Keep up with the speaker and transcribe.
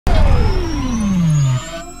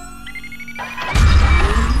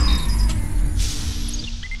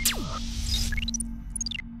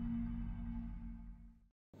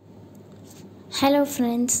Hello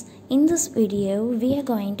friends, in this video we are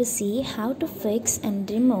going to see how to fix and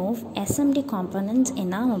remove SMD components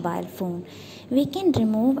in our mobile phone. We can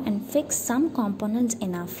remove and fix some components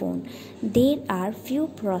in our phone. There are few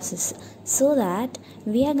processes, so that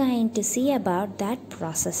we are going to see about that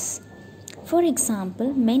process. For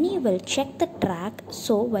example, many will check the track,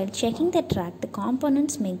 so while checking the track the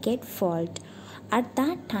components may get fault. At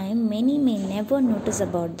that time, many may never notice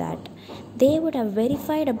about that. They would have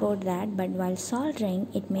verified about that, but while soldering,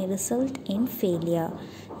 it may result in failure.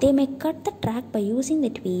 They may cut the track by using the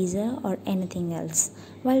tweezer or anything else.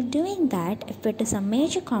 While doing that, if it is a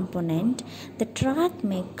major component, the track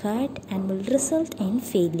may cut and will result in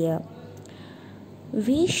failure.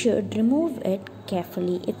 We should remove it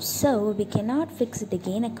carefully. If so, we cannot fix it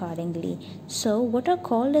again accordingly. So, what are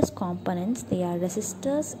called as components? They are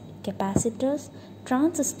resistors, capacitors,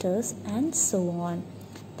 transistors, and so on.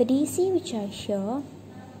 The DC which are here,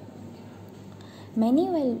 many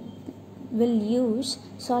will use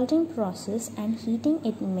soldering process and heating.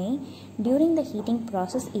 During the heating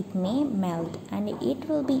process it may melt and it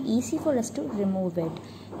will be easy for us to remove it.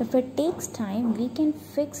 If it takes time, we can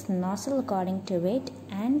fix nozzle according to it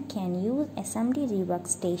and can use SMD rework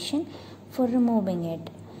station for removing it.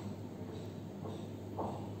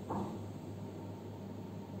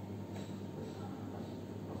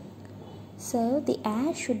 So the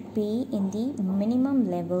air should be in the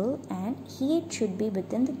minimum level and heat should be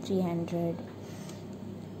within the 300.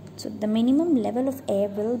 So the minimum level of air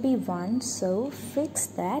will be 1, so fix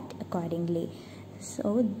that accordingly.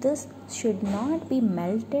 So this should not be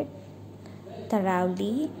melted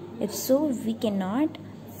thoroughly. If so, we cannot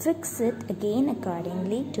fix it again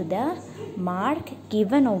accordingly to the mark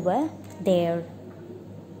given over there.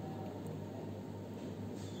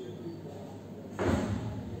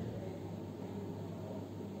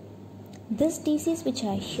 This DCs which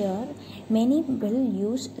are here, many will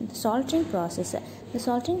use the soldering process. The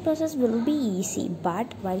soldering process will be easy,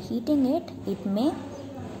 but while heating it, it may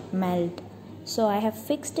melt. So I have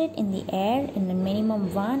fixed it in the air in the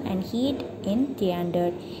minimum 1 and heat in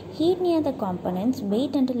 300. Heat near the components,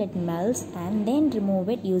 wait until it melts and then remove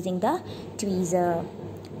it using the tweezer.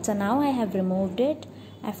 So now I have removed it.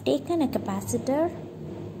 I have taken a capacitor.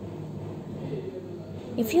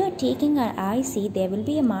 If you are taking an IC, there will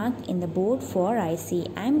be a mark in the board for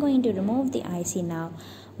IC. I am going to remove the IC now.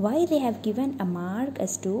 Why they have given a mark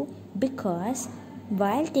as to? Because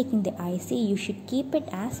while taking the IC, you should keep it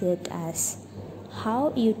as it is.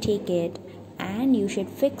 How you take it, and you should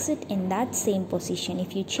fix it in that same position.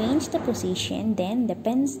 If you change the position, then the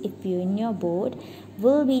pins in your board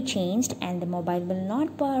will be changed and the mobile will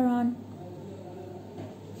not power on.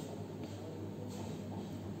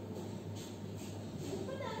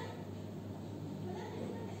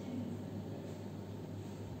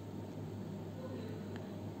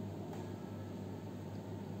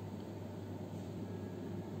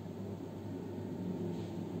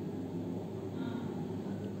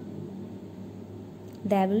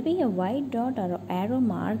 There will be a white dot or arrow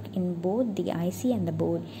mark in both the IC and the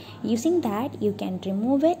board. Using that, you can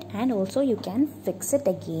remove it and also you can fix it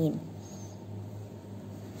again.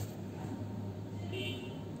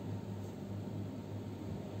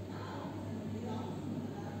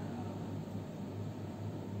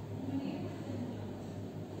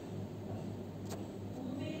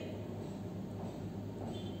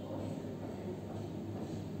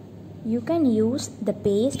 You can use the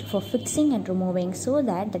paste for fixing and removing so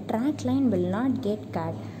that the track line will not get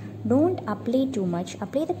cut. Don't apply too much.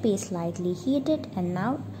 Apply the paste lightly, heat it, and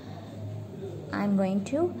now I am going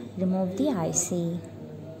to remove the IC.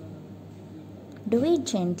 Do it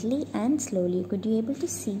gently and slowly. Could you able to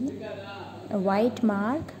see a white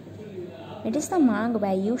mark? It is the mark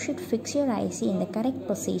where you should fix your IC in the correct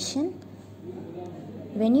position.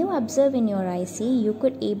 When you observe in your IC, you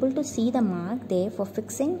could able to see the mark there for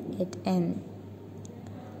fixing it in.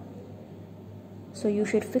 So you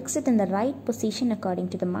should fix it in the right position according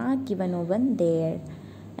to the mark given over there.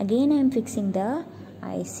 Again I am fixing the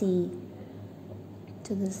IC.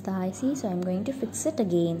 So this is the IC, so I am going to fix it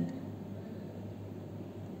again.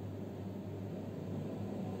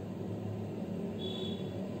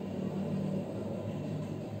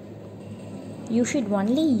 You should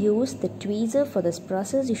only use the tweezer for this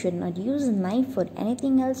process. You should not use a knife or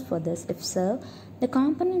anything else for this. If so, the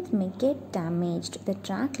components may get damaged. The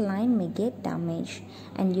track line may get damaged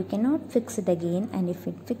and you cannot fix it again. And if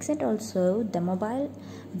you fix it also, the mobile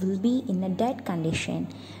will be in a dead condition.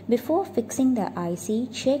 Before fixing the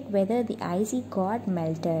IC, check whether the IC got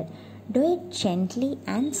melted. Do it gently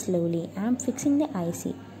and slowly. I am fixing the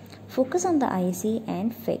IC. Focus on the IC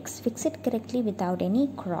and fix it correctly without any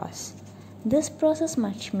cross. This process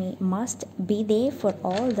must be there for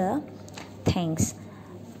all the things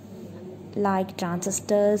like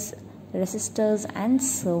transistors, resistors and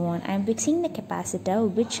so on. I am fixing the capacitor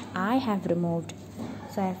which I have removed.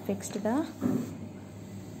 So I have fixed the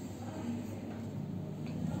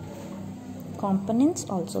components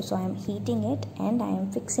also. So I am heating it and I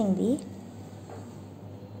am fixing the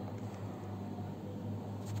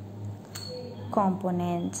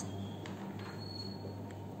components.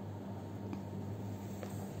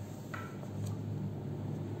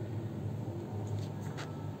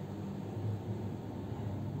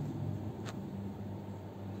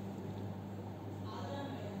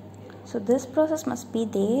 So this process must be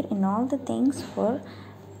there in all the things for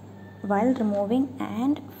while removing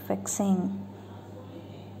and fixing.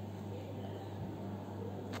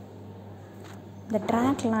 The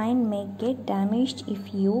track line may get damaged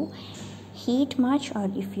if you heat much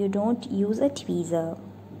or if you don't use a tweezer.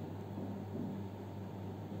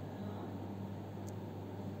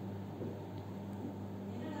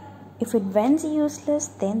 If it bends useless,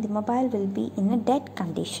 then the mobile will be in a dead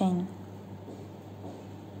condition.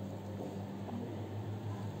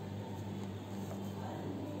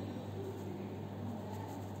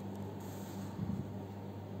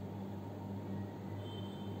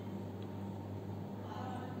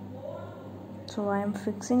 So I am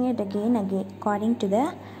fixing it again according to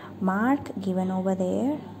the mark given over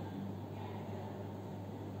there.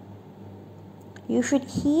 You should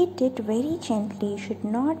heat it very gently. You should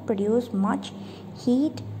not produce much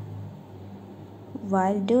heat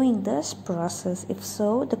while doing this process. If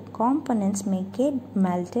so, the components may get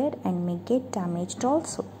melted and may get damaged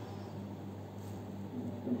also.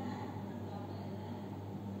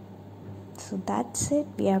 So that's it.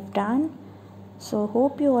 We have done. So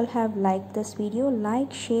hope you all have liked this video.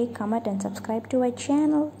 Like, share, comment and subscribe to our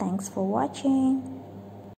channel. Thanks for watching.